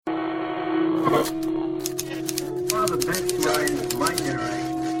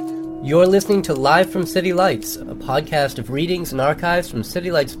You're listening to Live from City Lights, a podcast of readings and archives from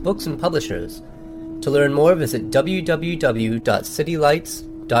City Lights books and publishers. To learn more, visit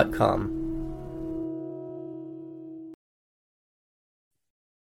www.citylights.com.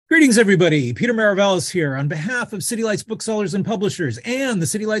 Greetings, everybody. Peter Maravallis here on behalf of City Lights booksellers and publishers and the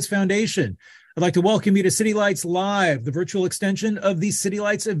City Lights Foundation. I'd like to welcome you to City Lights Live, the virtual extension of the City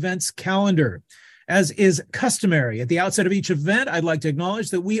Lights events calendar. As is customary, at the outset of each event, I'd like to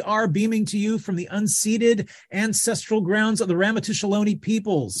acknowledge that we are beaming to you from the unceded ancestral grounds of the Ramaytush Ohlone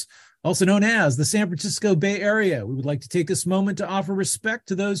peoples, also known as the San Francisco Bay Area. We would like to take this moment to offer respect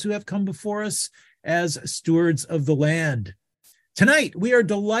to those who have come before us as stewards of the land. Tonight, we are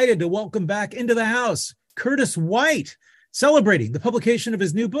delighted to welcome back into the house Curtis White, celebrating the publication of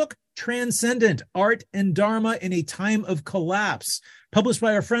his new book, Transcendent: Art and Dharma in a Time of Collapse, published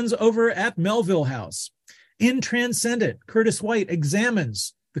by our friends over at Melville House. In Transcendent, Curtis White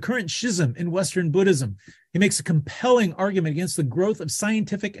examines the current schism in Western Buddhism. He makes a compelling argument against the growth of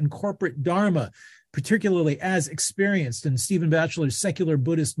scientific and corporate dharma, particularly as experienced in Stephen Batchelor's secular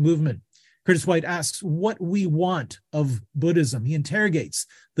Buddhist movement. Curtis White asks what we want of Buddhism. He interrogates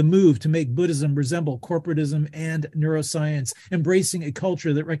the move to make Buddhism resemble corporatism and neuroscience, embracing a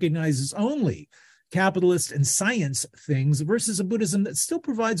culture that recognizes only capitalist and science things versus a Buddhism that still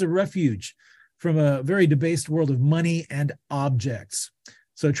provides a refuge from a very debased world of money and objects.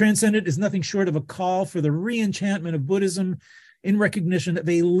 So Transcendent is nothing short of a call for the re-enchantment of Buddhism in recognition of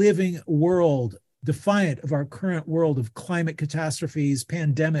a living world, defiant of our current world of climate catastrophes,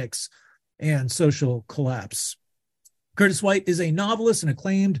 pandemics, and social collapse. Curtis White is a novelist and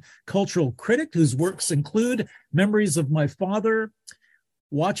acclaimed cultural critic whose works include Memories of My Father,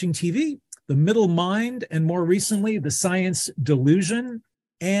 Watching TV, The Middle Mind, and more recently, The Science Delusion,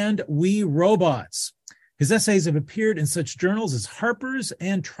 and We Robots. His essays have appeared in such journals as Harper's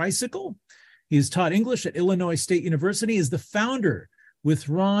and Tricycle. He has taught English at Illinois State University, is the founder with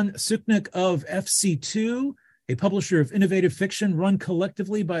Ron Suknick of FC2, a publisher of innovative fiction run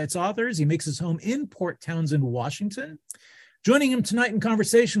collectively by its authors. He makes his home in Port Townsend, Washington. Joining him tonight in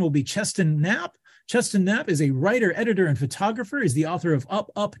conversation will be Cheston Knapp. Cheston Knapp is a writer, editor, and photographer. He's the author of Up,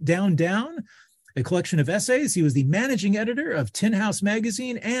 Up, Down, Down, a collection of essays. He was the managing editor of Tin House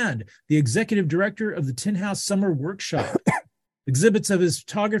Magazine and the executive director of the Tin House Summer Workshop. Exhibits of his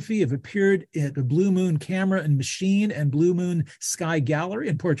photography have appeared at the Blue Moon Camera and Machine and Blue Moon Sky Gallery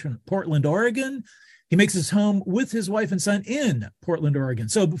in Portland, Oregon. He makes his home with his wife and son in Portland, Oregon.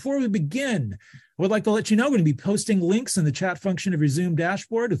 So before we begin, I would like to let you know we're going to be posting links in the chat function of your Zoom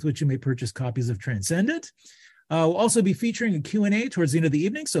dashboard with which you may purchase copies of Transcendent. We'll also be featuring a Q&A towards the end of the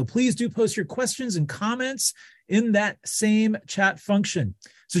evening, so please do post your questions and comments in that same chat function.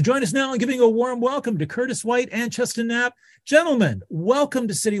 So join us now in giving a warm welcome to Curtis White and Cheston Knapp. Gentlemen, welcome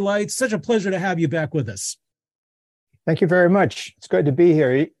to City Lights. Such a pleasure to have you back with us. Thank you very much. It's good to be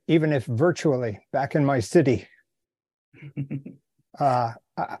here, even if virtually, back in my city. I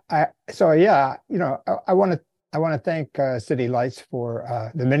want to thank City Lights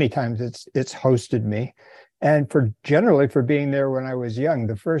for the many times it's hosted me, and for generally for being there when I was young.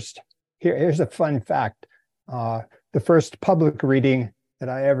 Here's a fun fact: the first public reading that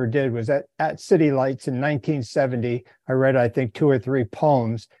I ever did was at City Lights in 1970. I read, I think, 2 or 3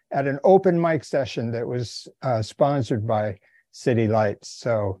 poems at an open mic session that was sponsored by City Lights.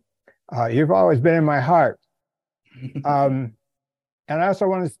 So you've always been in my heart. And I also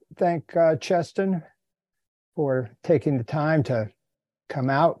want to thank Cheston for taking the time to come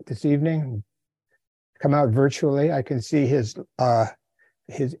out this evening, come out virtually. I can see his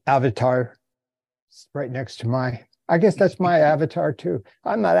avatar right next to I guess that's my avatar too.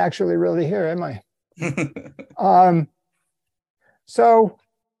 I'm not actually really here, am I? So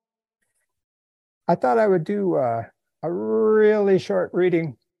I thought I would do a really short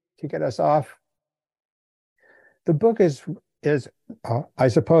reading to get us off. The book is I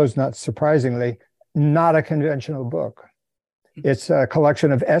suppose, not surprisingly, not a conventional book. It's a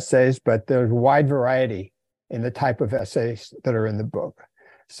collection of essays, but there's a wide variety in the type of essays that are in the book.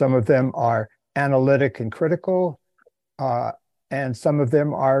 Some of them are analytic and critical, and some of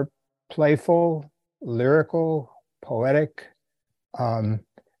them are playful, lyrical, poetic.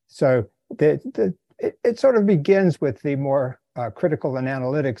 So it sort of begins with the more critical and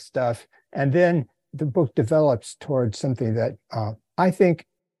analytic stuff, and then the book develops towards something that I think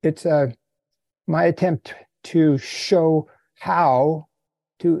it's my attempt to show how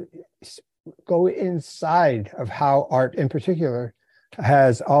to go inside of how art in particular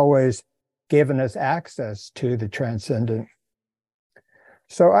has always given us access to the transcendent.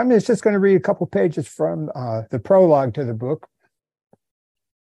 So I'm just going to read a couple pages from the prologue to the book.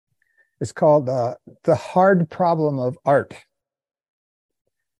 It's called The Hard Problem of Art.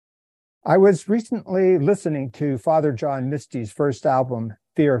 I was recently listening to Father John Misty's first album,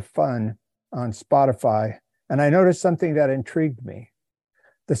 Fear Fun, on Spotify, and I noticed something that intrigued me.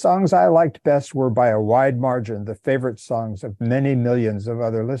 The songs I liked best were by a wide margin the favorite songs of many millions of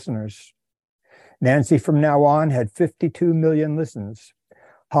other listeners. Nancy From Now On had 52 million listens.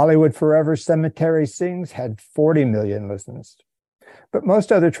 Hollywood Forever Cemetery Sings had 40 million listens. But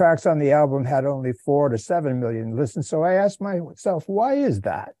most other tracks on the album had only 4 to 7 million listens. So I asked myself, why is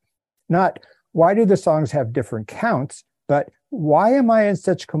that? Not why do the songs have different counts, but why am I in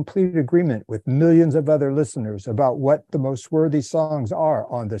such complete agreement with millions of other listeners about what the most worthy songs are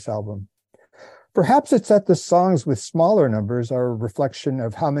on this album? Perhaps it's that the songs with smaller numbers are a reflection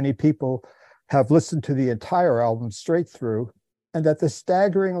of how many people have listened to the entire album straight through, and that the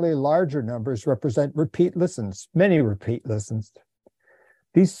staggeringly larger numbers represent repeat listens, many repeat listens.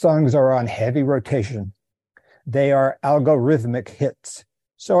 These songs are on heavy rotation. They are algorithmic hits.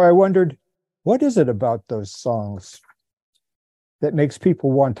 So I wondered, what is it about those songs that makes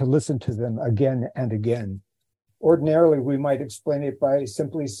people want to listen to them again and again? Ordinarily, we might explain it by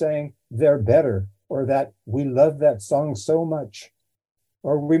simply saying they're better, or that we love that song so much.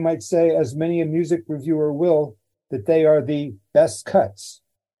 Or we might say, as many a music reviewer will, that they are the best cuts,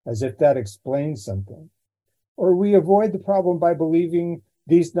 as if that explains something. Or we avoid the problem by believing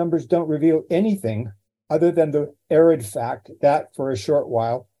these numbers don't reveal anything other than the arid fact that, for a short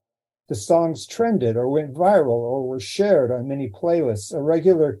while, the songs trended or went viral or were shared on many playlists, a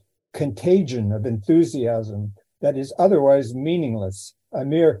regular contagion of enthusiasm that is otherwise meaningless, a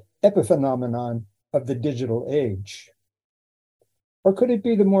mere epiphenomenon of the digital age. Or could it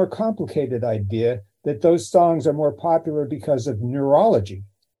be the more complicated idea that those songs are more popular because of neurology,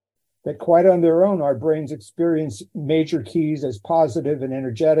 that quite on their own, our brains experience major keys as positive and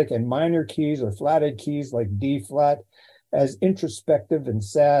energetic, and minor keys or flatted keys like D flat as introspective and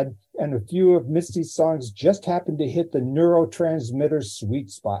sad, and a few of Misty's songs just happen to hit the neurotransmitter sweet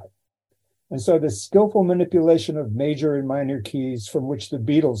spot. And so the skillful manipulation of major and minor keys from which the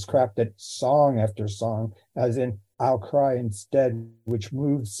Beatles crafted song after song, as in I'll Cry Instead, which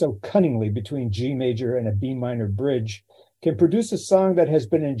moves so cunningly between G major and a B minor bridge, can produce a song that has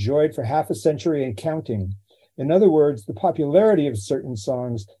been enjoyed for half a century and counting. In other words, the popularity of certain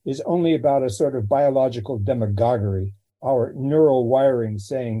songs is only about a sort of biological demagoguery, our neural wiring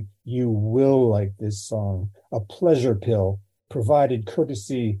saying, you will like this song, a pleasure pill provided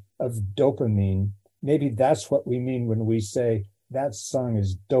courtesy of dopamine. Maybe that's what we mean when we say, that song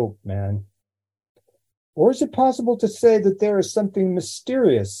is dope, man. Or is it possible to say that there is something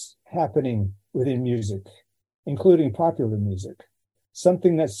mysterious happening within music, including popular music,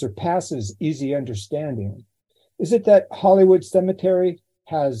 something that surpasses easy understanding? Is it that Hollywood Cemetery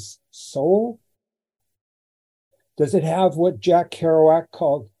has soul? Does it have what Jack Kerouac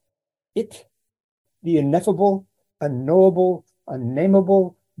called it, the ineffable, unknowable,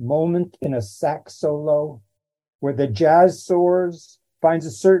 unnameable moment in a sax solo, where the jazz soars, finds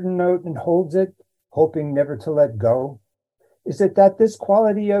a certain note and holds it, hoping never to let go? Is it that this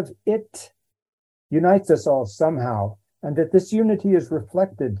quality of it unites us all somehow, and that this unity is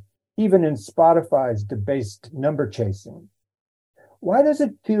reflected even in Spotify's debased number chasing? Why does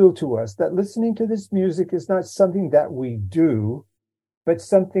it feel to us that listening to this music is not something that we do, but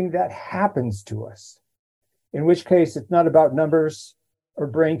something that happens to us? In which case, it's not about numbers or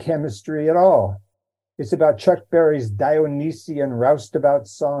brain chemistry at all. It's about Chuck Berry's Dionysian roustabout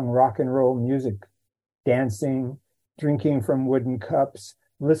song, rock and roll music, dancing, drinking from wooden cups,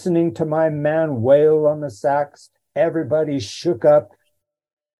 listening to my man wail on the sax, everybody shook up.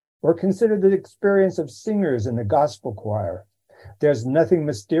 Or consider the experience of singers in the gospel choir. There's nothing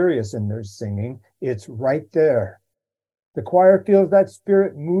mysterious in their singing. It's right there. The choir feels that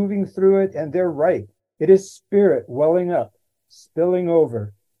spirit moving through it, and they're right. It is spirit welling up, spilling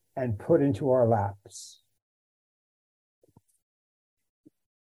over, and put into our laps.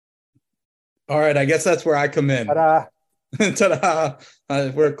 All right, I guess that's where I come in. Ta-da.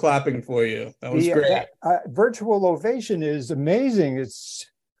 Ta-da! We're clapping for you. That was great. Virtual ovation is amazing. It's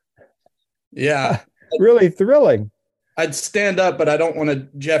really thrilling. I'd stand up, but I don't want to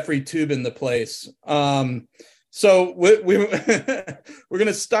Jeffrey Toobin the place. So we're going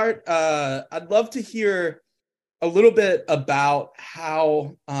to start. I'd love to hear a little bit about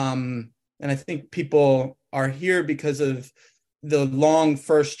how, and I think people are here because of the long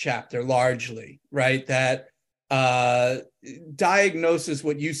first chapter, largely, right? That diagnoses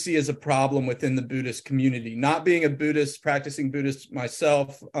what you see as a problem within the Buddhist community. Not being a Buddhist, practicing Buddhist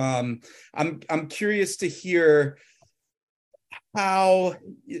myself, I'm curious to hear how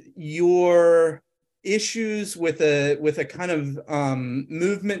your issues with a kind of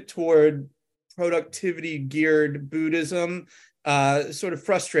movement toward productivity geared Buddhism sort of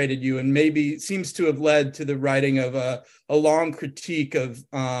frustrated you, and maybe seems to have led to the writing of a long critique of,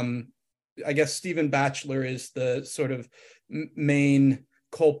 I guess Stephen Batchelor is the sort of main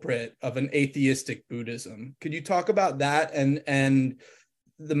culprit of an atheistic Buddhism. Could you talk about that and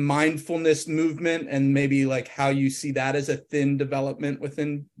the mindfulness movement, and maybe like how you see that as a thin development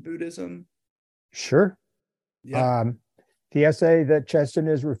within Buddhism? Sure. Yeah. The essay that Cheston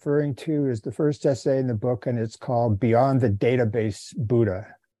is referring to is the first essay in the book, and it's called Beyond the Database Buddha.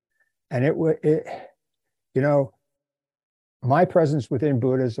 And my presence within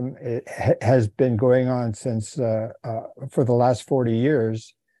Buddhism has been going on since for the last 40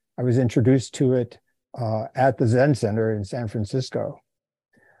 years. I was introduced to it at the Zen Center in San Francisco.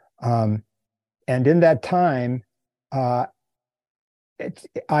 And in that time, I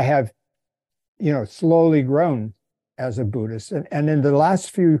have, slowly grown as a Buddhist. And in the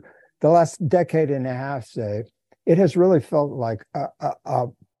last decade and a half, say, it has really felt like a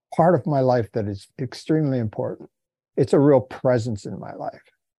part of my life that is extremely important. It's a real presence in my life.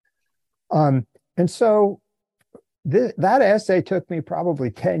 And so that essay took me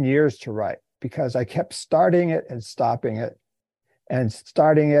probably 10 years to write, because I kept starting it and stopping it and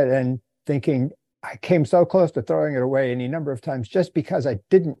starting it and thinking. I came so close to throwing it away any number of times just because I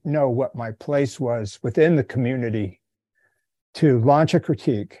didn't know what my place was within the community to launch a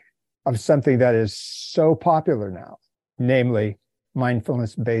critique of something that is so popular now, namely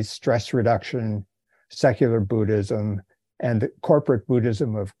mindfulness-based stress reduction, secular Buddhism, and the corporate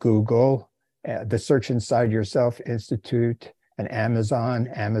Buddhism of Google, the Search Inside Yourself Institute, and Amazon,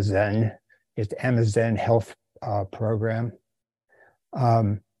 it's the Amazon Health program.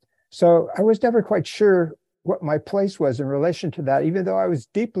 So I was never quite sure what my place was in relation to that, even though I was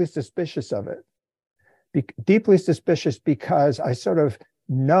deeply suspicious of it. Deeply suspicious because I sort of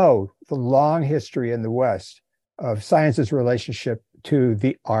know the long history in the West of science's relationship to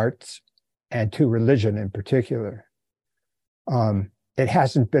the arts and to religion in particular. It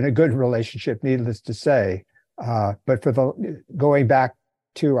hasn't been a good relationship, needless to say, but going back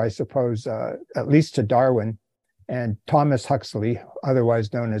to, I suppose, at least to Darwin and Thomas Huxley,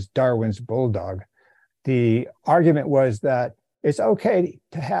 otherwise known as Darwin's bulldog, the argument was that it's okay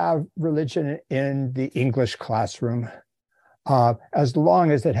to have religion in the English classroom as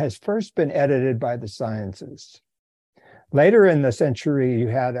long as it has first been edited by the sciences. Later in the century, you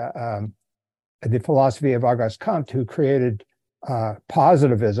had the philosophy of Auguste Comte, who created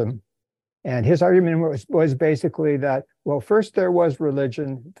positivism. And his argument was basically that, well, first there was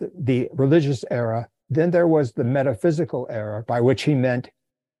religion, the religious era, then there was the metaphysical era, by which he meant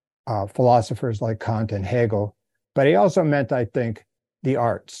philosophers like Kant and Hegel. But he also meant, I think, the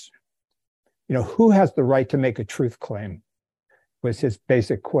arts. Who has the right to make a truth claim was his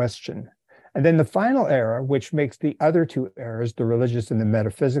basic question. And then the final era, which makes the other two eras, the religious and the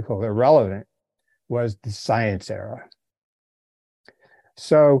metaphysical, irrelevant, was the science era.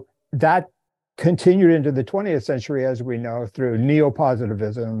 So that continued into the 20th century, as we know, through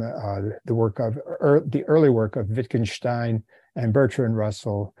neo-positivism, the early work of Wittgenstein and Bertrand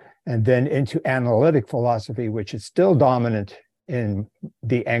Russell, and then into analytic philosophy, which is still dominant in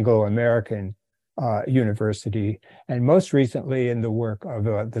the Anglo-American university, and most recently in the work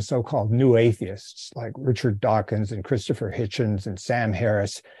of the so-called new atheists like Richard Dawkins and Christopher Hitchens and Sam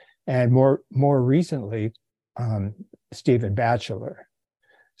Harris, and more recently, Stephen Batchelor.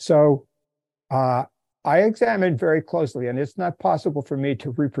 So I examined very closely, and it's not possible for me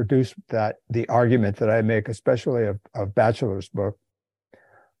to reproduce the argument that I make, especially of Batchelor's book,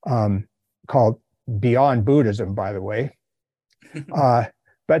 called Beyond Buddhism, by the way.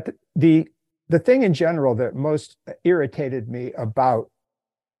 But the thing in general that most irritated me about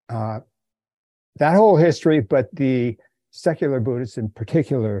that whole history, but the secular Buddhists in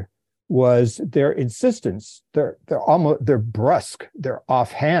particular, was their insistence, their brusque, their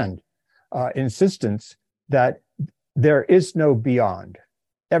offhand insistence that there is no beyond.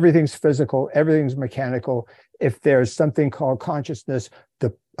 Everything's physical, everything's mechanical. If there's something called consciousness,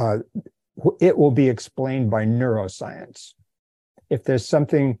 it will be explained by neuroscience. If there's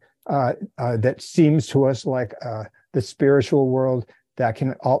something that seems to us like the spiritual world,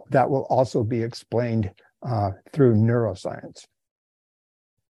 that will also be explained through neuroscience.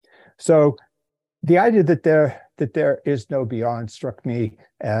 So the idea that that there is no beyond struck me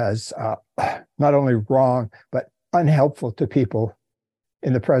as not only wrong, but unhelpful to people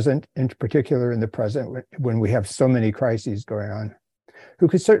in the present, in particular in the present when we have so many crises going on, who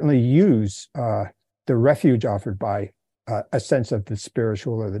could certainly use the refuge offered by a sense of the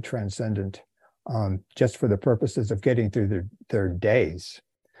spiritual or the transcendent, just for the purposes of getting through their days.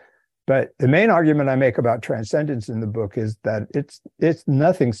 But the main argument I make about transcendence in the book is that it's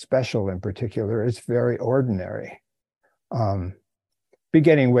nothing special in particular. It's very ordinary,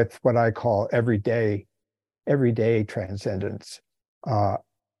 beginning with what I call everyday transcendence.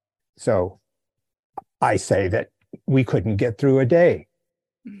 So I say that we couldn't get through a day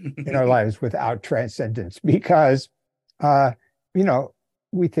in our lives without transcendence because, we love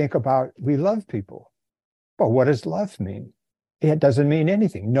people. But what does love mean? It doesn't mean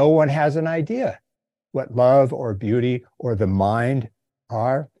anything. No one has an idea what love or beauty or the mind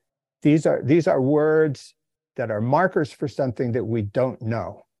are. These are words that are markers for something that we don't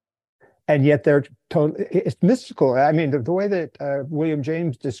know. And yet it's mystical. I mean, the way that William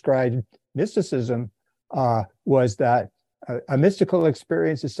James described mysticism was that a mystical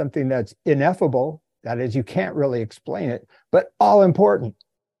experience is something that's ineffable. That is, you can't really explain it, but all important.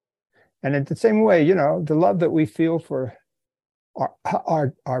 And in the same way, the love that we feel for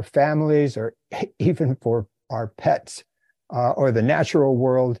our families, or even for our pets, or the natural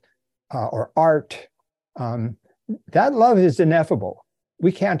world, or art, that love is ineffable.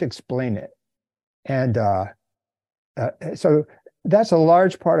 We can't explain it. And so that's a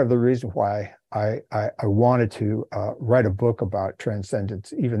large part of the reason why I wanted to write a book about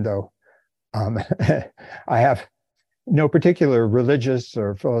transcendence, even though I have no particular religious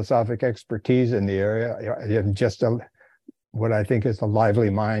or philosophic expertise in the area. I have just what I think is a lively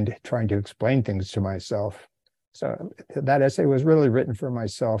mind trying to explain things to myself. So that essay was really written for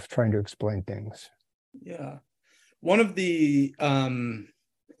myself, trying to explain things. Yeah. One of the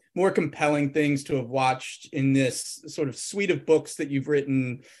more compelling things to have watched in this sort of suite of books that you've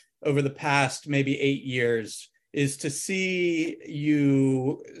written over the past maybe 8 years is to see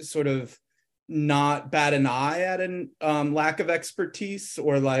you sort of not bat an eye at an lack of expertise,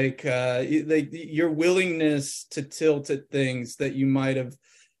 or your willingness to tilt at things that you might have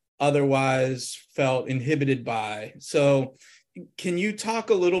otherwise felt inhibited by. So can you talk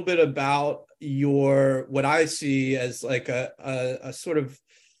a little bit about what I see as like a sort of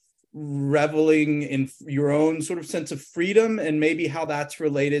reveling in your own sort of sense of freedom, and maybe how that's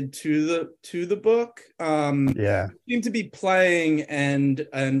related to the book? You seem to be playing and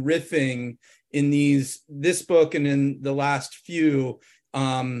riffing in this book and in the last few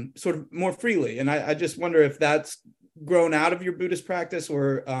sort of more freely, and I just wonder if that's grown out of your Buddhist practice,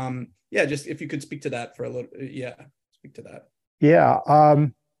 or just if you could speak to that for a little. Speak to that.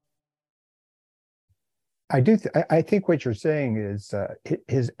 I do. I think what you're saying is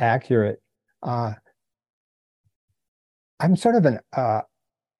accurate. I'm sort of a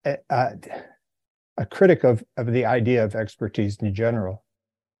critic of the idea of expertise in general.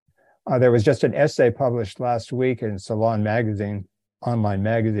 There was just an essay published last week in Salon Magazine, online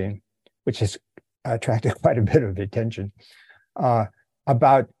magazine, which has attracted quite a bit of attention,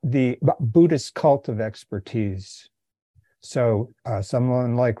 about the Buddhist cult of expertise. So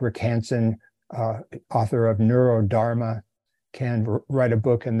someone like Rick Hanson, author of Neurodharma, can write a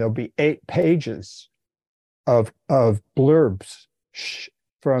book and there'll be 8 pages of blurbs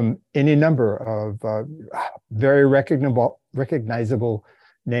from any number of very recognizable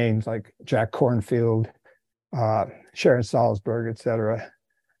names like Jack Kornfield, Sharon Salzberg, etc.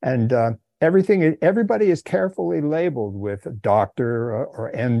 And everybody is carefully labeled with a doctor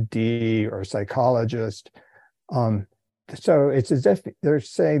or MD or psychologist. So it's as if they're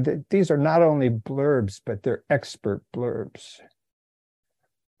saying that these are not only blurbs, but they're expert blurbs.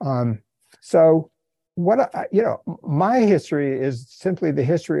 So my history is simply the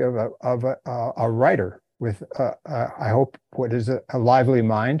history of a writer with, I hope, what is a lively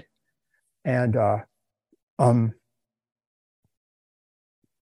mind. And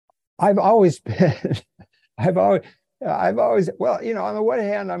I've always been, I've always, well, on the one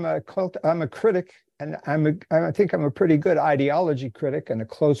hand, I'm a critic, and I think I'm a pretty good ideology critic and a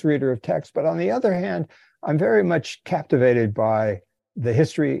close reader of text. But on the other hand, I'm very much captivated by the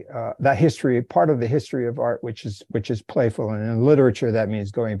history, part of the history of art, which is playful. And in literature, that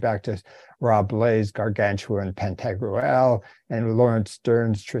means going back to Rob Blaze, Gargantua and Pantagruel, and Lawrence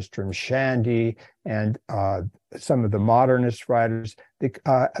Stern's Tristram Shandy, and some of the modernist writers,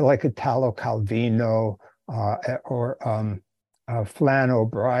 like Italo Calvino or Flann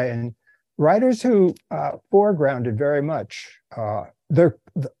O'Brien, writers who foregrounded very much the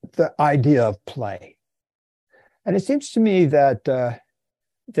idea of play. And it seems to me that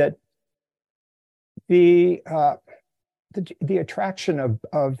that the attraction of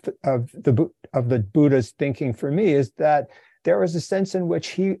the Buddha's thinking for me is that there was a sense in which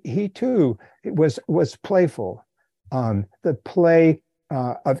he too was playful. The play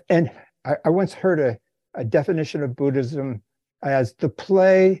and I once heard a definition of Buddhism as the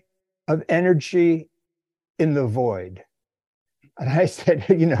play of energy in the void. And I said,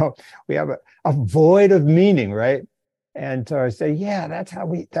 we have a void of meaning, right? And so I say, yeah, that's how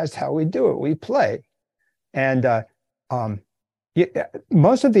we do it. We play. And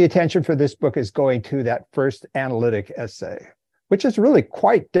most of the attention for this book is going to that first analytic essay, which is really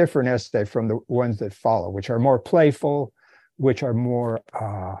quite different essay from the ones that follow, which are more playful, which are more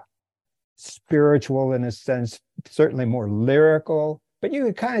spiritual in a sense, certainly more lyrical. But you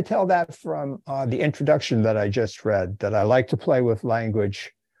can kind of tell that from the introduction that I just read, that I like to play with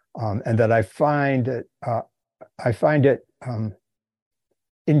language, and that I find it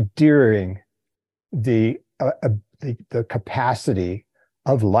endearing, the capacity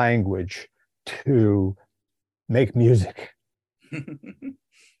of language to make music.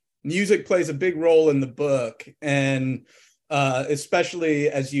 Music plays a big role in the book, and especially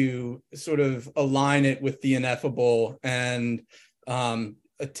as you sort of align it with the ineffable and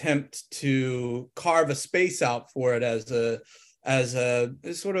attempt to carve a space out for it as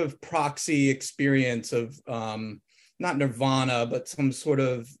a sort of proxy experience of not nirvana, but some sort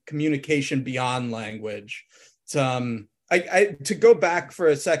of communication beyond language. To go back for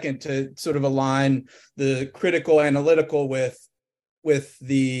a second to sort of align the critical analytical with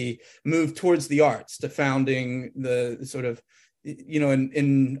the move towards the arts, to founding the sort of,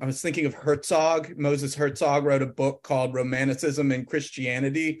 I was thinking of Herzog. Moses Herzog wrote a book called Romanticism and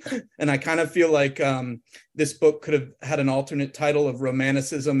Christianity. And I kind of feel like this book could have had an alternate title of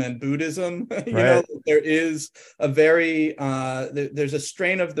Romanticism and Buddhism. Right. There is a very, there's a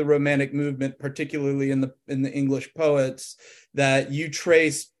strain of the Romantic movement, particularly in the English poets, that you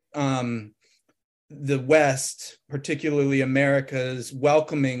trace the West, particularly America's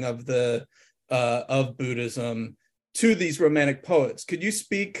welcoming of of Buddhism to these Romantic poets. Could you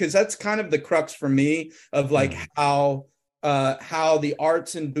speak, because that's kind of the crux for me of like how the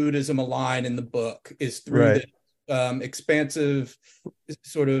arts and Buddhism align in the book is through the expansive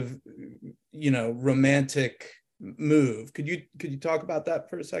sort of romantic move. Could you talk about that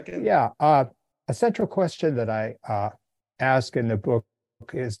for a second? Yeah, a central question that I ask in the book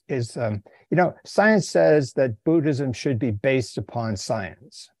is science says that Buddhism should be based upon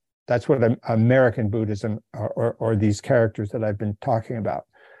science. That's what American Buddhism or these characters that I've been talking about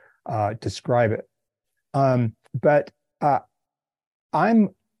describe it. But I'm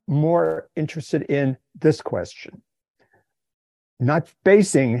more interested in this question, not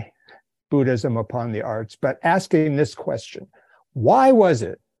basing Buddhism upon the arts, but asking this question: why was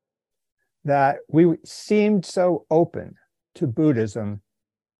it that we seemed so open to Buddhism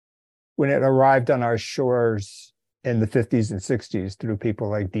when it arrived on our shores in the 50s and 60s through people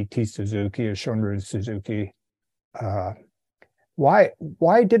like D.T. Suzuki or Shunryu Suzuki? Why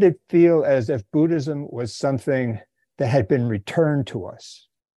did it feel as if Buddhism was something that had been returned to us,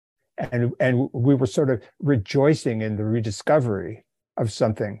 and we were sort of rejoicing in the rediscovery of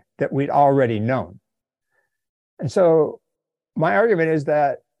something that we'd already known? And so my argument is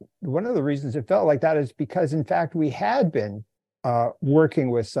that one of the reasons it felt like that is because, in fact, we had been working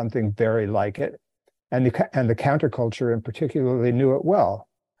with something very like it, and the counterculture in particularly knew it well,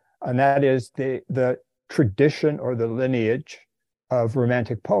 and that is the tradition or the lineage of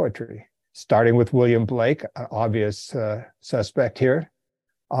Romantic poetry, starting with William Blake, an obvious suspect here,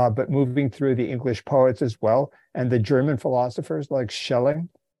 but moving through the English poets as well, and the German philosophers like Schelling,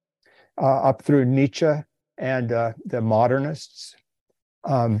 up through Nietzsche and the modernists.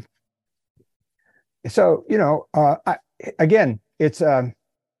 Again, it's a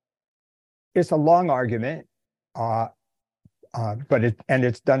long argument, but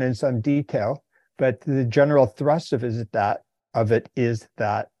it's done in some detail. But the general thrust of it is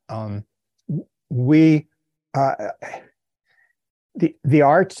that the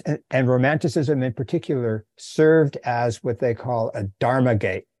arts and Romanticism in particular served as what they call a Dharma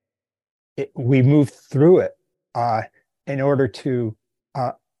gate. We moved through it in order to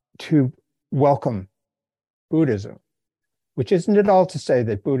welcome Buddhism, which isn't at all to say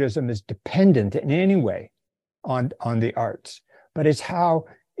that Buddhism is dependent in any way on the arts, but it's how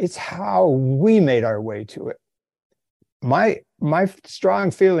we made our way to it. My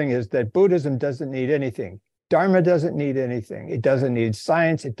strong feeling is that Buddhism doesn't need anything. Dharma doesn't need anything. It doesn't need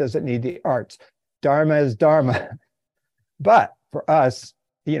science. It doesn't need the arts. Dharma is Dharma. But for us,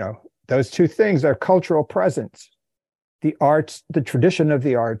 those two things are cultural presents. the arts, the tradition of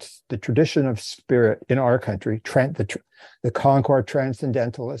the arts, the tradition of spirit in our country, the Concord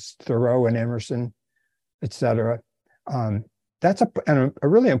Transcendentalists, Thoreau and Emerson, etc. That's a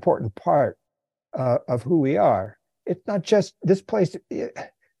really important part of who we are. It's not just this place.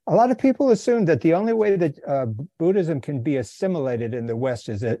 A lot of people assume that the only way that Buddhism can be assimilated in the West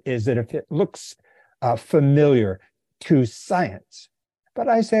is that if it looks familiar to science. But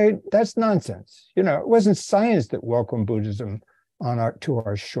I say that's nonsense. You know, it wasn't science that welcomed Buddhism to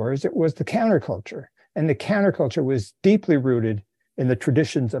our shores. It was the counterculture. And the counterculture was deeply rooted in the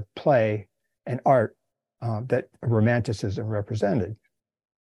traditions of play and art that Romanticism represented.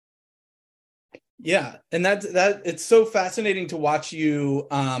 Yeah, and that it's so fascinating to watch you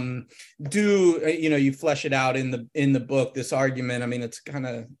you flesh it out in the book, this argument. I mean, it's kind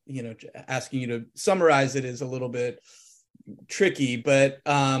of, asking you to summarize it is a little bit tricky, but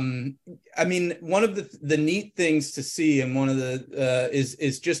I mean, one of the neat things to see, and one of the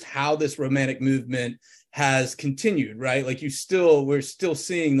is just how this Romantic movement has continued, right? Like we're still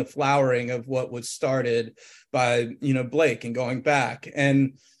seeing the flowering of what was started by Blake and going back.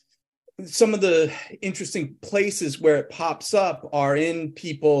 And some of the interesting places where it pops up are in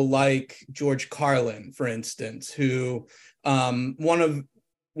people like George Carlin, for instance, who one of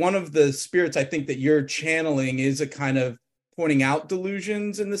the spirits I think that you're channeling is a kind of pointing out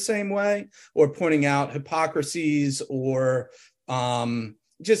delusions in the same way, or pointing out hypocrisies, or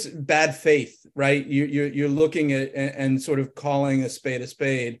just bad faith, right? You're looking at and sort of calling a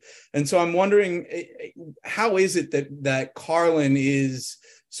spade. And so I'm wondering, how is it that Carlin is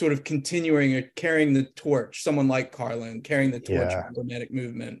sort of continuing or carrying the torch, someone like Carlin carrying the torch of the Romantic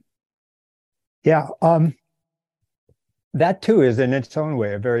movement? Yeah, that too is in its own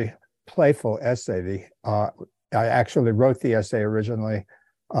way a very playful essay. I actually wrote the essay originally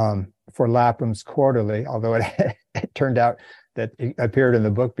for Lapham's Quarterly, although it turned out that it appeared in the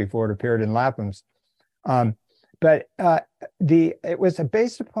book before it appeared in Lapham's. But it was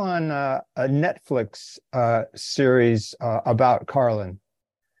based upon a Netflix series about Carlin.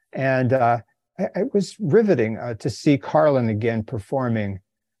 And it was riveting to see Carlin again performing.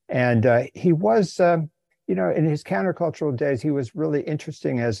 And he was, in his countercultural days, he was really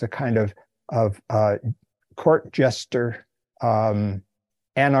interesting as a kind of court jester,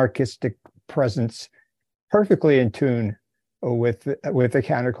 anarchistic presence, perfectly in tune with the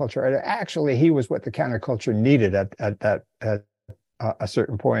counterculture. And actually, he was what the counterculture needed at a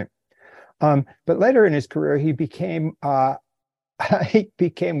certain point. But later in his career, he became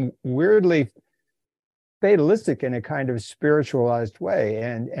weirdly fatalistic in a kind of spiritualized way,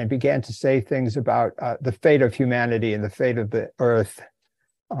 and began to say things about the fate of humanity and the fate of the earth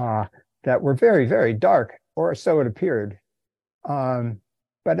that were very, very dark, or so it appeared.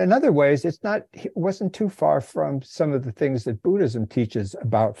 But in other ways, it wasn't too far from some of the things that Buddhism teaches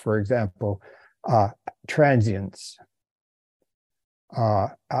about, for example, transience,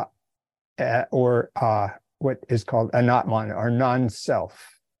 or what is called anatman, or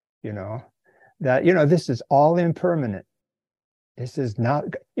non-self, that, this is all impermanent. This is not,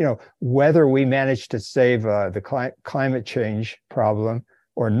 whether we manage to save the climate change problem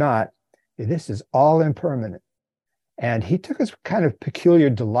or not, this is all impermanent. And he took a kind of peculiar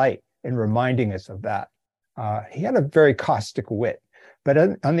delight in reminding us of that. He had a very caustic wit, but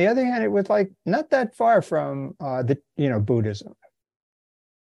on the other hand, it was like not that far from Buddhism.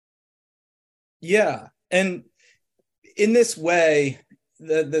 Yeah, and in this way,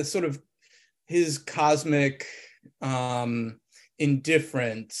 the sort of his cosmic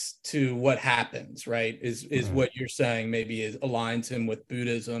indifference to what happens, right, is what you're saying maybe aligns him with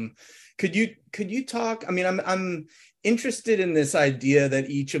Buddhism. Could you talk? I mean, I'm interested in this idea that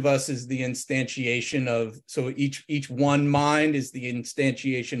each of us is the instantiation of, so each one mind is the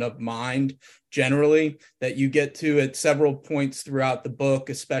instantiation of mind generally, that you get to at several points throughout the book,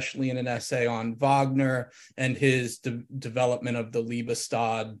 especially in an essay on Wagner and his development of the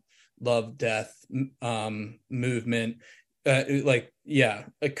Liebestod love death movement.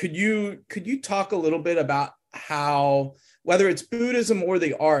 Could you talk a little bit about how, whether it's Buddhism or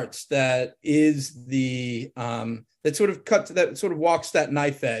the arts, that is the that sort of walks that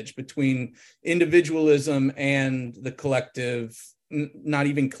knife edge between individualism and the collective, not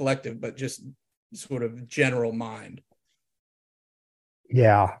even collective, but just sort of general mind?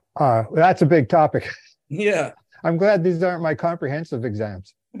 Yeah, that's a big topic. Yeah, I'm glad these aren't my comprehensive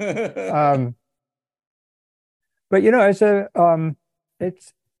exams. But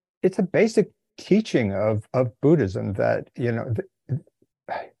it's a basic teaching of Buddhism that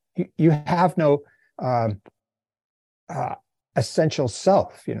you have no essential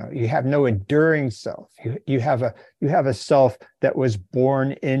self. You have no enduring self. You have a self that was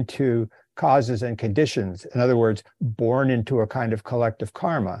born into causes and conditions. In other words, born into a kind of collective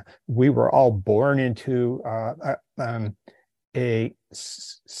karma. We were all born into a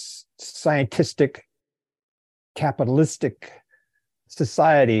scientific, capitalistic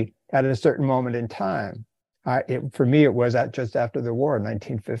society at a certain moment in time. For me, it was just after the war,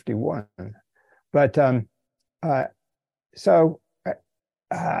 1951. But I've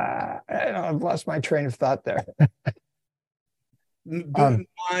lost my train of thought there.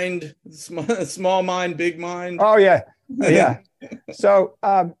 Mind, small mind, big mind. Oh yeah. So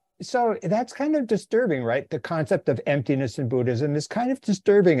that's kind of disturbing, right? The concept of emptiness in Buddhism is kind of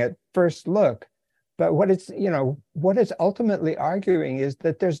disturbing at first look, but what it's ultimately arguing is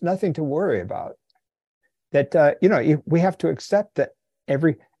that there's nothing to worry about. That we have to accept that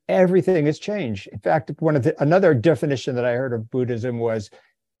everything is change. In fact, another definition that I heard of Buddhism was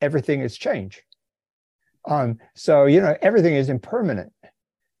everything is change. So everything is impermanent.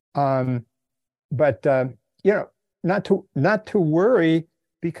 But not to worry,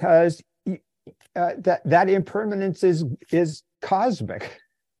 because that impermanence is cosmic,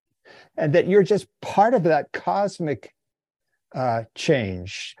 and that you're just part of that cosmic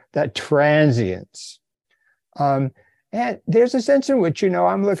change, that transience. And there's a sense in which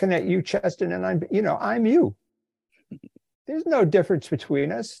I'm looking at you, Cheston, and I'm you. There's no difference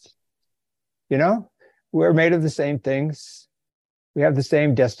between us. We're made of the same things. We have the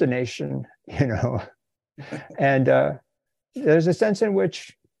same destination, and there's a sense in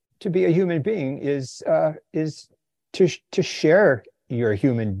which to be a human being is to share your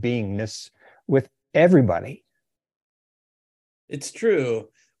human beingness with everybody. It's true.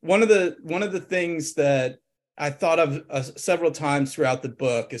 One of the things that I thought of several times throughout the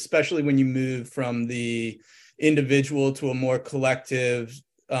book, especially when you move from the individual to a more collective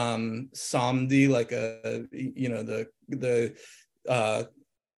samdhi, like the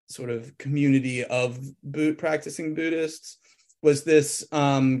sort of community of practicing Buddhists, was this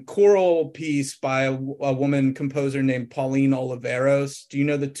choral piece by a woman composer named Pauline Oliveros. Do you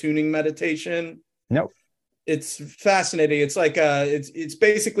know the tuning meditation? No. It's fascinating. It's like it's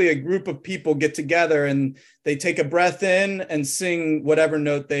basically a group of people get together and they take a breath in and sing whatever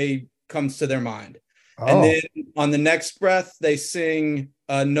note comes to their mind. Oh. And then on the next breath, they sing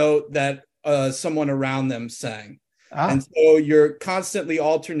a note that someone around them sang. And so you're constantly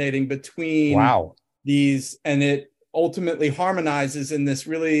alternating between these, and it ultimately harmonizes in this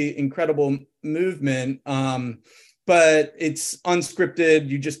really incredible movement. But it's unscripted.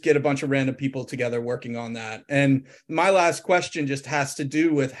 You just get a bunch of random people together working on that. And my last question just has to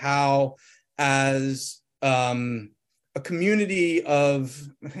do with how, as a community of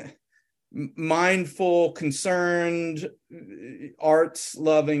mindful, concerned,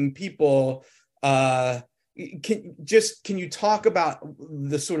 arts-loving people, can you talk about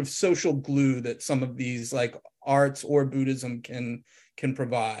the sort of social glue that some of these like arts or Buddhism can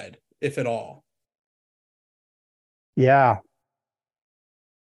provide, if at all? Yeah,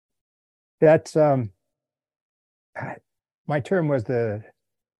 that's my term was the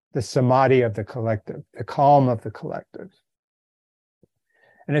samadhi of the collective, the calm of the collective,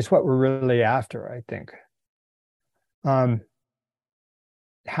 and it's what we're really after, I think.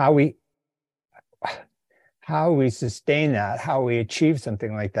 How we sustain that, how we achieve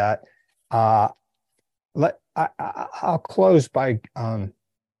something like that. I'll close by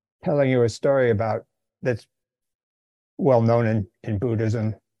telling you a story that's well known in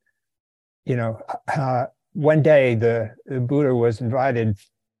Buddhism. One day the Buddha was invited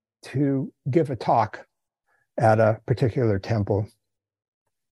to give a talk at a particular temple,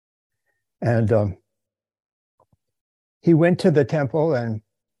 and he went to the temple and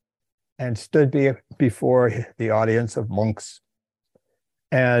stood before the audience of monks,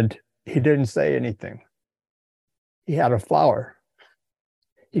 and he didn't say anything. He had a flower.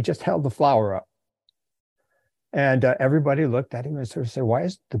 He just held the flower up. And everybody looked at him and sort of said, why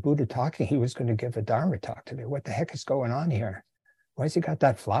is the Buddha talking? He was going to give a Dharma talk today. What the heck is going on here? Why has he got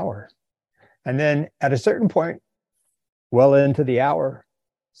that flower? And then at a certain point, well into the hour,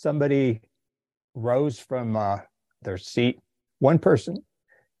 somebody rose from their seat, one person,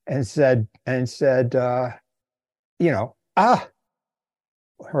 and said,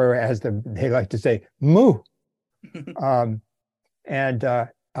 or as they like to say, moo. And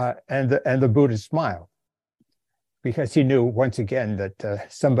the Buddha smiled, because he knew once again that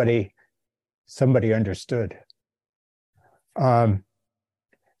somebody understood.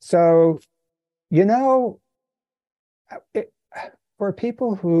 So, for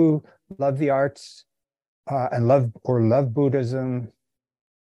people who love the arts, and love Buddhism,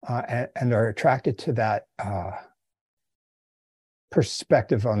 and are attracted to that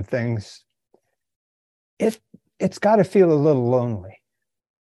perspective on things, it's got to feel a little lonely,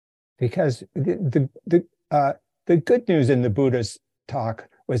 because the good news in the Buddha's talk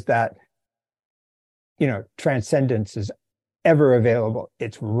was that, transcendence is ever available.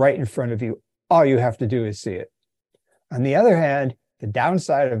 It's right in front of you. All you have to do is see it. On the other hand, the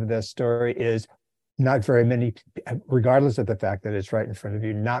downside of this story is not very many, regardless of the fact that it's right in front of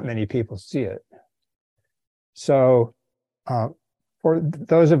you, not many people see it. So for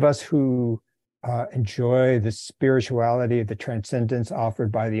those of us who enjoy the spirituality, the transcendence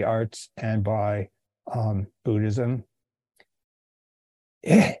offered by the arts and by Buddhism,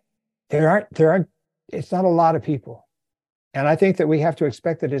 it's not a lot of people. And I think that we have to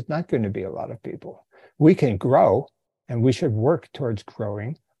expect that it's not going to be a lot of people. We can grow, and we should work towards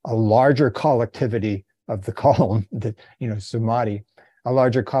growing a larger collectivity of the column, samadhi, a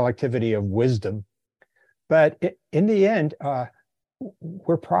larger collectivity of wisdom. But in the end,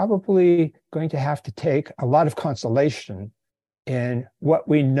 we're probably going to have to take a lot of consolation in what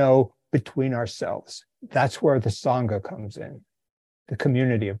we know between ourselves. That's where the Sangha comes in, the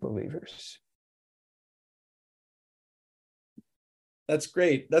community of believers. That's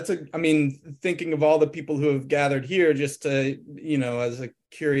great. Thinking of all the people who have gathered here just to, as a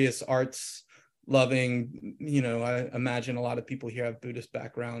curious arts loving, I imagine a lot of people here have Buddhist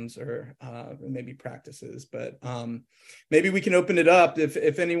backgrounds or maybe practices, but maybe we can open it up.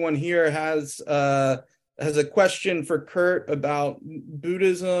 If anyone here has a question for Kurt about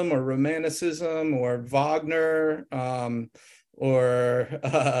Buddhism or Romanticism or Wagner or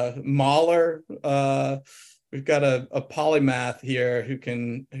Mahler, we've got a polymath here who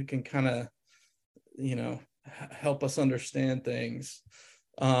can kind of, help us understand things.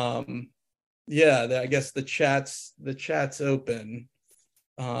 I guess the chat's open.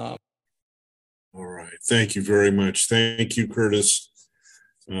 All right. Thank you very much. Thank you, Curtis,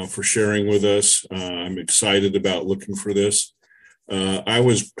 for sharing with us. I'm excited about looking for this. I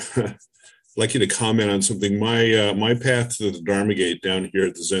was like you to comment on something. My path to the Dharma Gate down here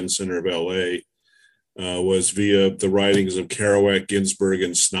at the Zen Center of LA was via the writings of Kerouac, Ginsberg,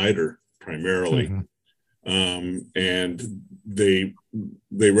 and Snyder primarily. Mm-hmm. And they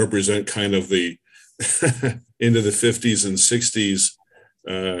represent kind of the into the 50s and 60s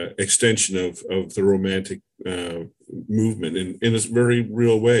extension of the Romantic movement in a very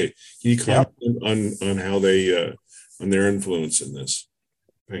real way. Can you comment on how they on their influence in this?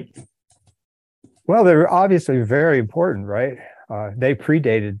 Thank you. Well, they're obviously very important, right? They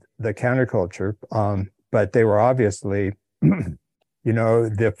predated the counterculture, but they were obviously,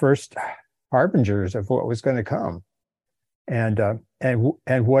 the first harbingers of what was going to come, and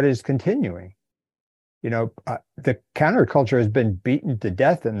what is continuing. The counterculture has been beaten to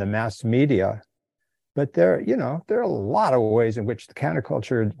death in the mass media, but there are a lot of ways in which the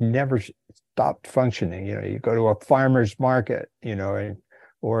counterculture never stopped functioning. You go to a farmer's market,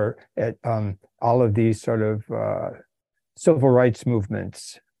 or at all of these sort of civil rights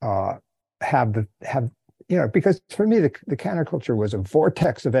movements have because for me the counterculture was a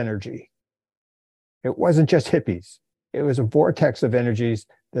vortex of energy. It wasn't just hippies. It was a vortex of energies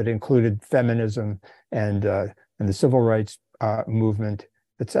that included feminism and the civil rights movement,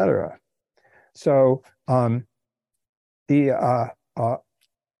 etc. So the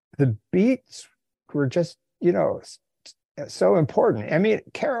beats were just so important. I mean,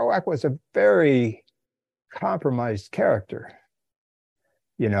 Kerouac was a very compromised character,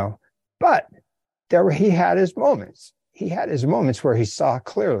 but he had his moments. He had his moments where he saw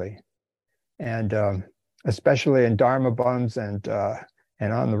clearly, and especially in Dharma Bums and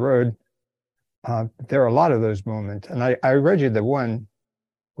On the Road, there are a lot of those moments. And I read you the one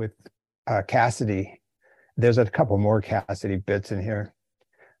with Cassidy. There's a couple more Cassidy bits in here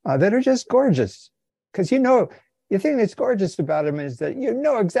that are just gorgeous, because the thing that's gorgeous about him is that you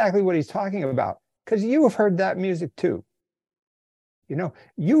know exactly what he's talking about, because you have heard that music too.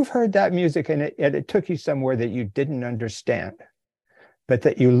 You've heard that music, and it took you somewhere that you didn't understand, but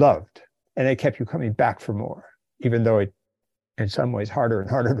that you loved, and it kept you coming back for more, even though it, in some ways, harder and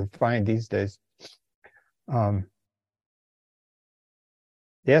harder to find these days.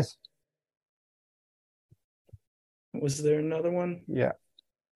 Yes. Was there another one? Yeah,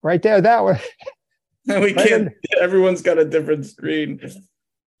 right there. That one. We can't. Everyone's got a different screen.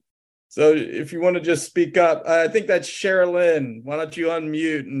 So if you want to just speak up, I think that's Sherilyn. Why don't you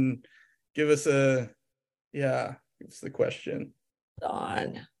unmute and give us the question.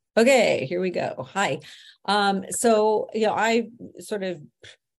 On. Okay, here we go. Hi. So, I sort of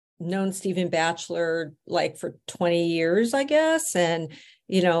known Stephen Batchelor like for 20 years, I guess, and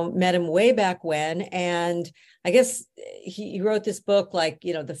met him way back when. And I guess he wrote this book, like,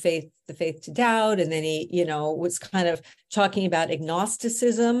 the faith to doubt. And then he, was kind of talking about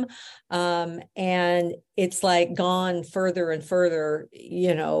agnosticism. And it's like gone further and further,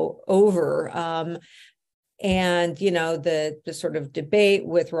 over. And, the sort of debate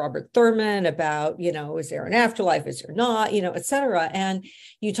with Robert Thurman about, is there an afterlife, is there not, et cetera. And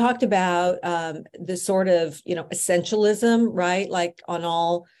you talked about the sort of, essentialism, right? Like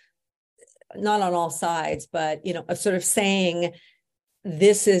not on all sides, but, of sort of saying,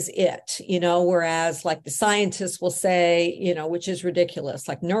 this is it, whereas like the scientists will say, which is ridiculous,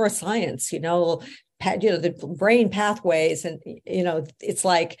 like neuroscience, the brain pathways. And, it's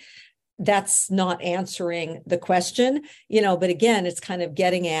like, that's not answering the question, but again, it's kind of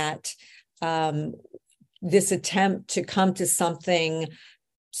getting at this attempt to come to something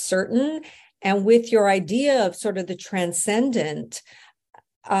certain. And with your idea of sort of the transcendent,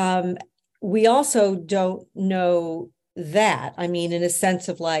 we also don't know that. I mean, in a sense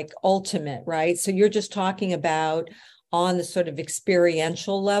of like ultimate, right? So you're just talking about on the sort of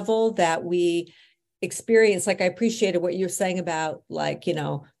experiential level that we experience. Like I appreciated what you're saying about like,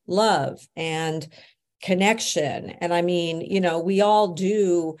 love and connection. And I mean, we all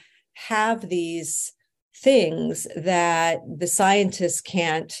do have these things that the scientists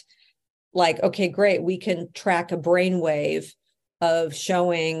can't, like, okay, great, we can track a brainwave of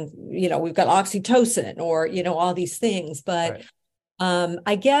showing, we've got oxytocin or, all these things. But right.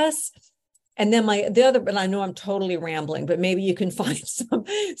 I guess, and then and I know I'm totally rambling, but maybe you can find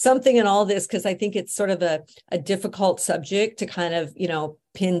something in all this, because I think it's sort of a difficult subject to kind of,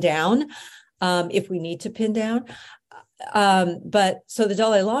 pin down, if we need to pin down. But so the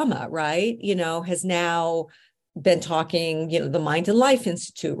Dalai Lama, right, has now been talking, the Mind and Life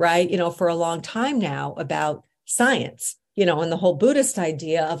Institute, right, for a long time now about science, and the whole Buddhist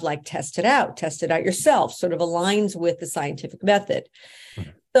idea of like, test it out yourself, sort of aligns with the scientific method. Mm-hmm.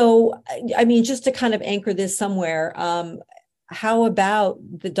 So, I mean, just to kind of anchor this somewhere, how about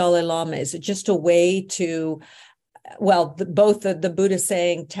the Dalai Lama? Is it just a way to, well, both the Buddha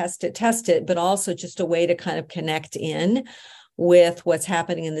saying, test it, but also just a way to kind of connect in with what's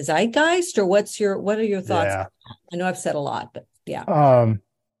happening in the zeitgeist? Or what are your thoughts? Yeah. I know I've said a lot, but yeah.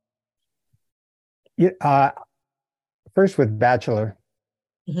 First with Batchelor,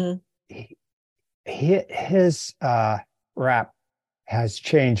 mm-hmm. his rap has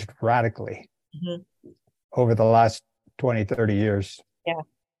changed radically mm-hmm. over the last 20, 30 years. Yeah.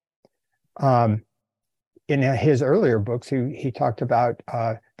 In his earlier books, he talked about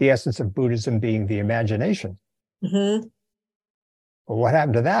the essence of Buddhism being the imagination. Mm-hmm. Well, what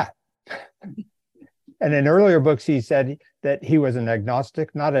happened to that? And in earlier books, he said that he was an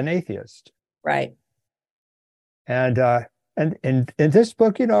agnostic, not an atheist. Right. And in this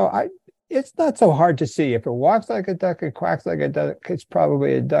book, it's not so hard to see. If it walks like a duck and quacks like a duck, it's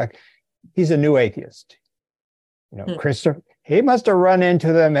probably a duck. He's a new atheist. Christopher, he must have run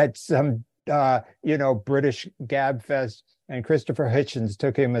into them at some, British gab fest, and Christopher Hitchens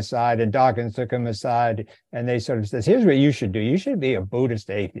took him aside and Dawkins took him aside, and they sort of says, here's what you should do. You should be a Buddhist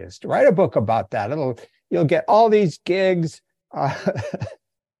atheist. Write a book about that. You'll get all these gigs.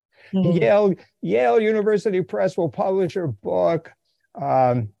 Mm-hmm. Yale University Press will publish your book.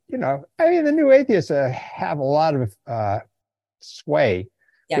 The new atheists have a lot of sway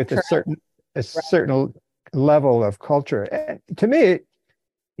with correct. a certain level of culture. And to me,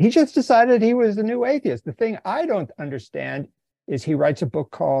 he just decided he was the new atheist. The thing I don't understand is he writes a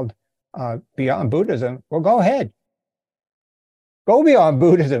book called Beyond Buddhism. Well, go ahead. Go beyond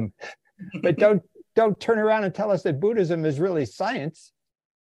Buddhism. But don't turn around and tell us that Buddhism is really science.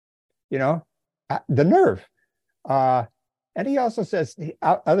 The nerve. And he also says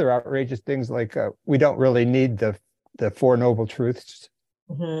other outrageous things like we don't really need the Four Noble Truths.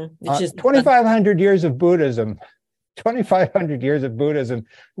 Mm-hmm. Which is 2,500 years of Buddhism. 2,500 years of Buddhism,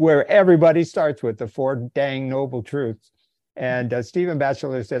 where everybody starts with the Four Dang Noble Truths. And Stephen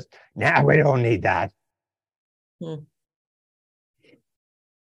Batchelor says, nah, we don't need that. Hmm.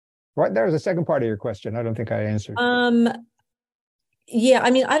 What? There was a second part of your question. I don't think I answered. Yeah,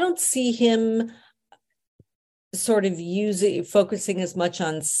 I mean, I don't see him sort of focusing as much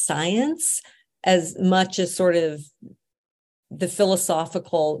on science as much as sort of the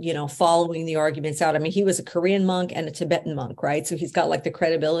philosophical, following the arguments out. I mean, he was a Korean monk and a Tibetan monk, right? So he's got like the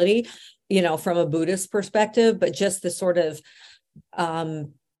credibility, from a Buddhist perspective, but just the sort of, I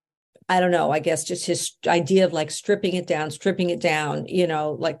don't know, I guess just his idea of like stripping it down, like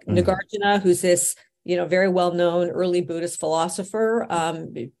mm-hmm. Nagarjuna, who's this very well-known early Buddhist philosopher.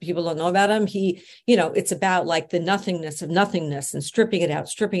 People don't know about him. He, it's about like the nothingness of nothingness and stripping it out.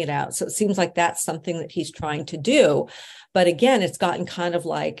 So it seems like that's something that he's trying to do. But again, it's gotten kind of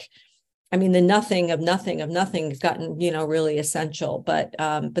like, the nothing of nothing has gotten, really essential. But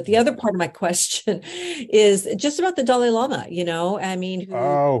the other part of my question is just about the Dalai Lama,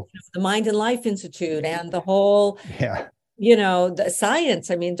 the Mind and Life Institute and the whole, the science.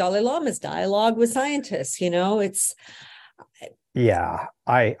 Dalai Lama's dialogue with scientists, it's. Yeah,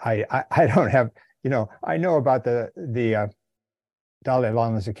 I don't have, I know about the Dalai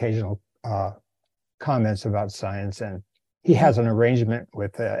Lama's occasional comments about science, and he has an arrangement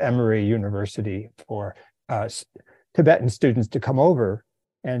with Emory University for Tibetan students to come over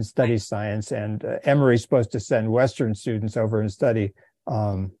and study science. And Emory's supposed to send Western students over and study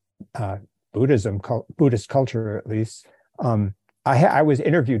Buddhism, Buddhist culture, at least. I was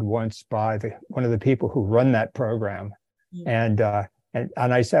interviewed once by one of the people who run that program. And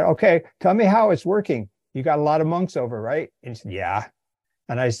I said, okay, tell me how it's working. You got a lot of monks over, right? And he said, yeah.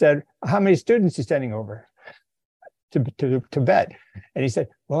 And I said, how many students are you sending over to Tibet? And he said,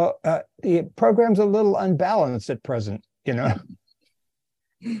 well, the program's a little unbalanced at present,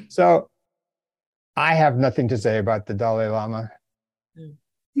 So I have nothing to say about the Dalai Lama,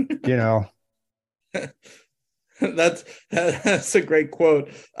 That's a great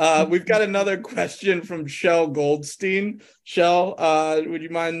quote. We've got another question from Shell Goldstein. Shell, would you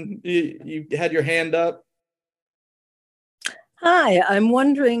mind? You had your hand up. Hi, I'm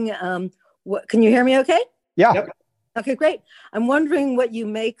wondering, what can you hear me okay? Yeah. Yep. Okay, great. I'm wondering what you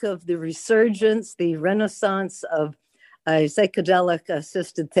make of the resurgence, the renaissance of psychedelic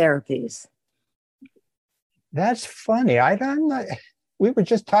assisted therapies. That's funny. We were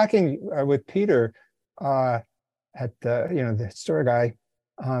just talking with Peter at the store guy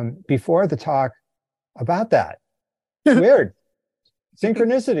before the talk about that. It's weird.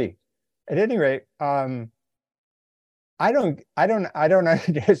 Synchronicity. At any rate, I don't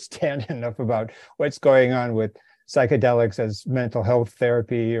understand enough about what's going on with psychedelics as mental health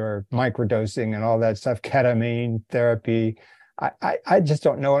therapy or microdosing and all that stuff, ketamine therapy. I just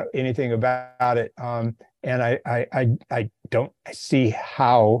don't know anything about it. And I don't see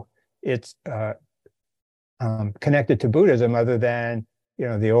how it's connected to Buddhism other than,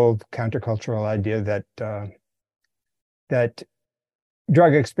 the old countercultural idea that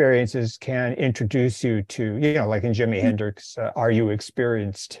drug experiences can introduce you to, like in Jimi Hendrix, are you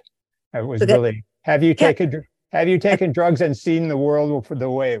experienced? It was really, have you taken drugs and seen the world for the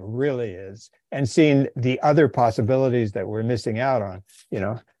way it really is, and seen the other possibilities that we're missing out on?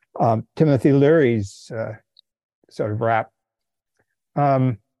 Timothy Leary's sort of rap.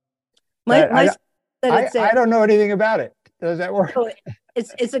 I don't know anything about it. Does that work? So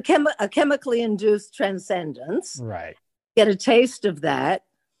it's a chemically induced transcendence. Right. Get a taste of that.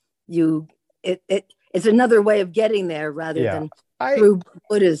 It's another way of getting there rather than through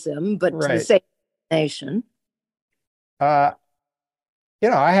Buddhism, but to the same nation. I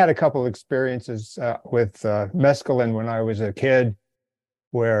had a couple experiences with mescaline when I was a kid,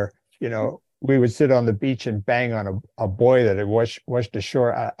 where we would sit on the beach and bang on a buoy that had washed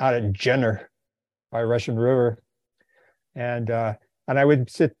ashore out at Jenner by Russian River, and I would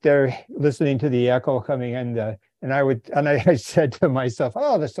sit there listening to the echo coming in, and I said to myself,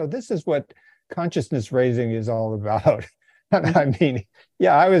 so this is what consciousness raising is all about. And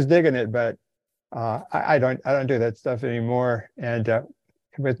I was digging it, but I don't do that stuff anymore, and I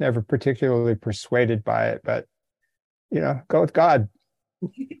was never particularly persuaded by it. But go with God.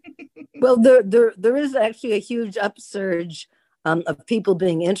 Well, there is actually a huge upsurge of people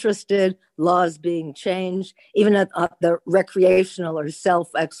being interested, laws being changed, even at the recreational or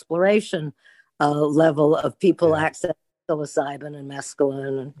self-exploration level of people access psilocybin and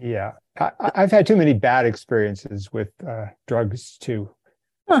mescaline. Yeah, I've had too many bad experiences with drugs to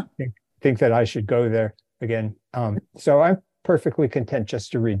think that I should go there again. So I'm perfectly content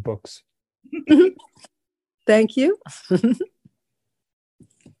just to read books. Thank you.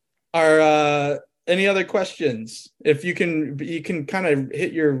 Any other questions? If you can kind of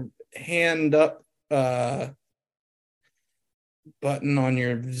hit your hand up button on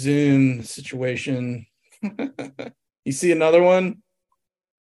your Zoom situation. You see another one?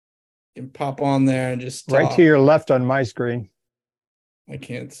 You can pop on there and just talk. Right to your left on my screen. I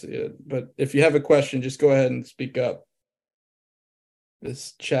can't see it, but if you have a question, just go ahead and speak up.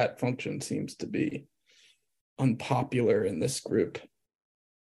 This chat function seems to be unpopular in this group.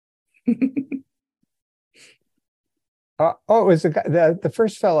 It was the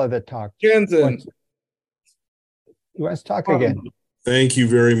first fellow that talked. Jensen. He wants to talk again. Thank you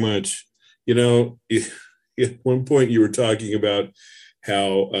very much. At one point you were talking about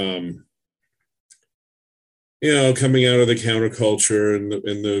how, coming out of the counterculture and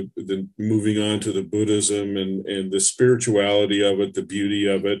the moving on to the Buddhism and the spirituality of it, the beauty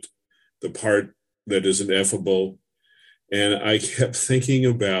of it, the part that is ineffable. And I kept thinking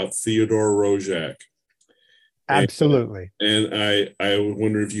about Theodore Roszak. Absolutely. And I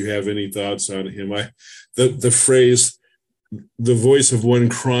wonder if you have any thoughts on him. The phrase, the voice of one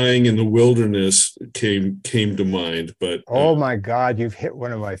crying in the wilderness came to mind. But oh my God, you've hit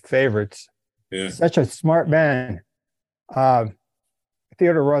one of my favorites. Yeah. Such a smart man. Theodore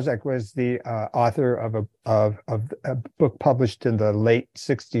Roszak was the author of a book published in the late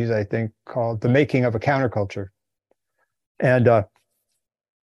 60s, I think, called The Making of a Counterculture. And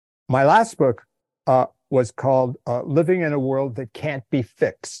my last book was called Living in a World That Can't Be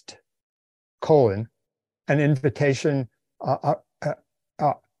Fixed, an invitation, reimagining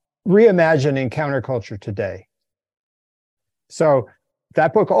counterculture today. So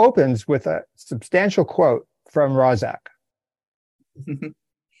that book opens with a substantial quote from Roszak. There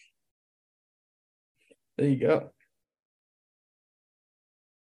you go.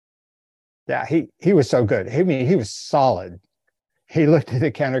 Yeah, he was so good. I mean, he was solid. He looked at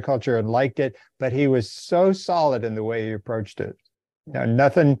the counterculture and liked it, but he was so solid in the way he approached it.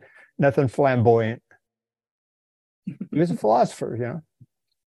 Nothing flamboyant. He was a philosopher,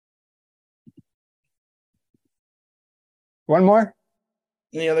 One more?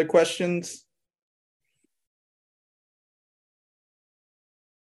 Any other questions?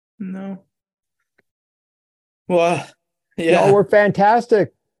 No. Well, yeah. No, we're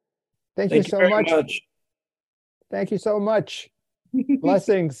fantastic. Thank you so very much. Thank you so much.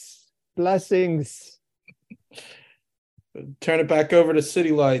 Blessings. Turn it back over to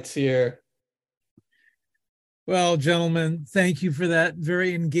City Lights here. Well, gentlemen, thank you for that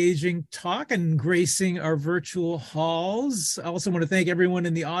very engaging talk and gracing our virtual halls. I also want to thank everyone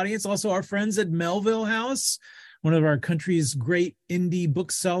in the audience, also our friends at Melville House, one of our country's great indie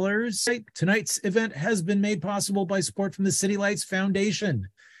booksellers. Tonight's event has been made possible by support from the City Lights Foundation,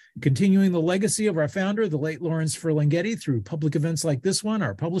 continuing the legacy of our founder, the late Lawrence Ferlinghetti, through public events like this one,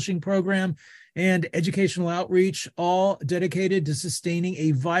 our publishing program, and educational outreach, all dedicated to sustaining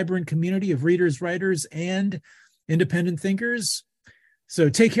a vibrant community of readers, writers, and independent thinkers. So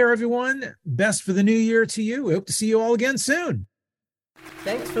take care, everyone. Best for the new year to you. We hope to see you all again soon.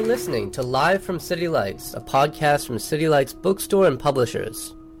 Thanks for listening to Live from City Lights, a podcast from City Lights Bookstore and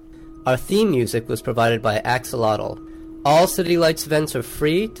Publishers. Our theme music was provided by Axolotl. All City Lights events are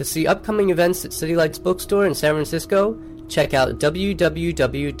free. To see upcoming events at City Lights Bookstore in San Francisco, check out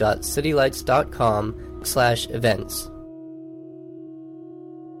www.citylights.com/events.